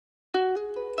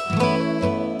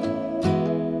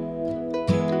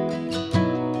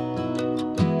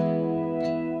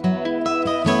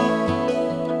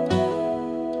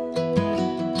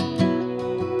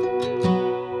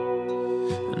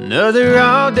Another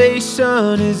all-day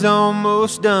sun is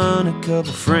almost done. A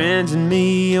couple friends and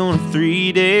me on a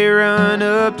 3-day run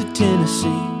up to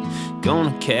Tennessee.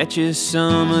 Gonna catch us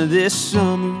some of this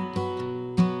summer.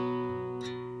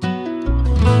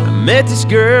 I met this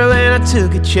girl and I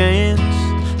took a chance.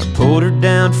 I pulled her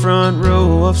down front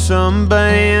row of some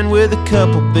band with a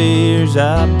couple beers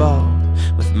I bought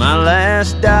with my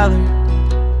last dollar.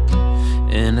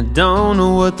 And I don't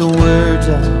know what the words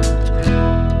are,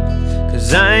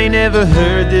 'cause I ain't never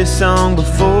heard this song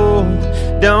before.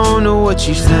 Don't know what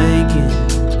she's thinking,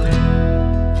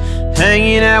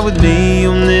 hanging out with me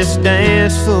on this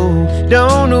dance floor.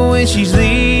 Don't know when she's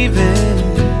leaving,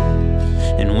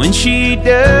 and when she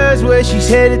does, where she's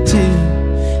headed to.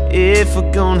 If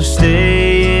we're gonna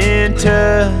stay in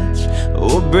touch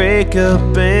or break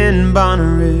up in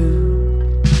Bonnaroo.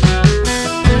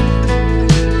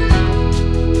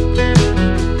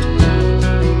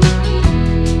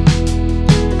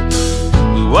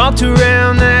 Walked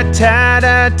around that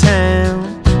tie-dye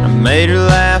town. I made her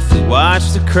laugh, we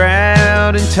watched the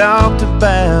crowd and talked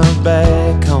about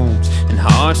back homes and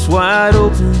hearts wide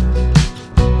open.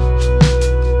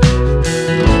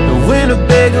 A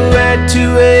Winnebago at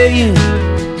 2 a.m.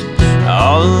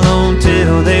 all alone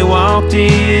till they walked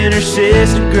in. Her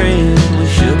sister grinned, we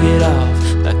shook it off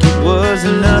like it was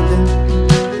nothing.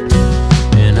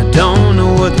 And I don't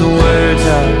know what the words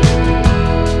are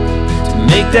to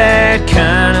make that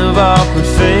kind of awkward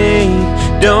fade.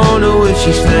 Don't know if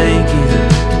she's thinking,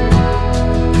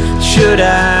 should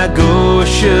I go or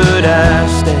should I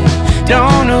stay?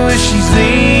 Don't know if she's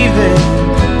leaving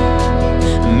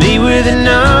me with a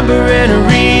number and a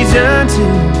reason to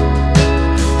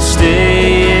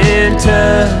stay in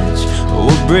touch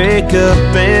or break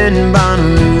up in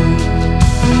Bonnaroo.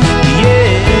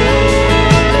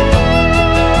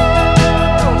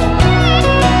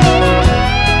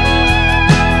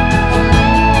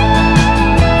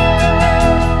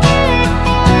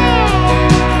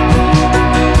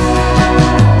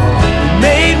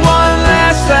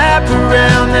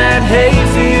 Around that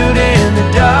hayfield in the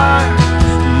dark,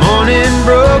 morning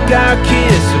broke our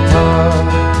kiss apart.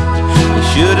 We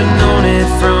should have known it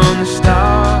from the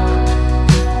start.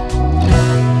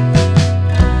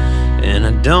 And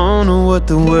I don't know what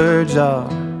the words are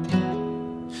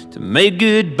to make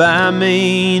goodbye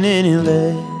mean any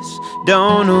less.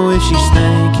 Don't know if she's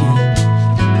thinking,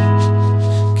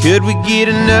 could we get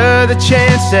another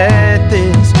chance at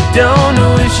this? Don't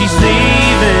know if she's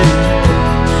leaving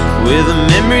with a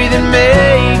memory that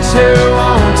makes her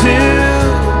want to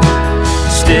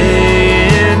stay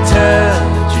in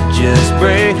touch or just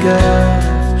break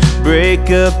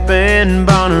up in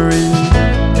Bonnaroo.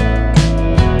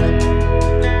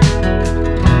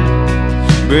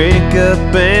 Break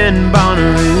up in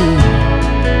Bonnaroo.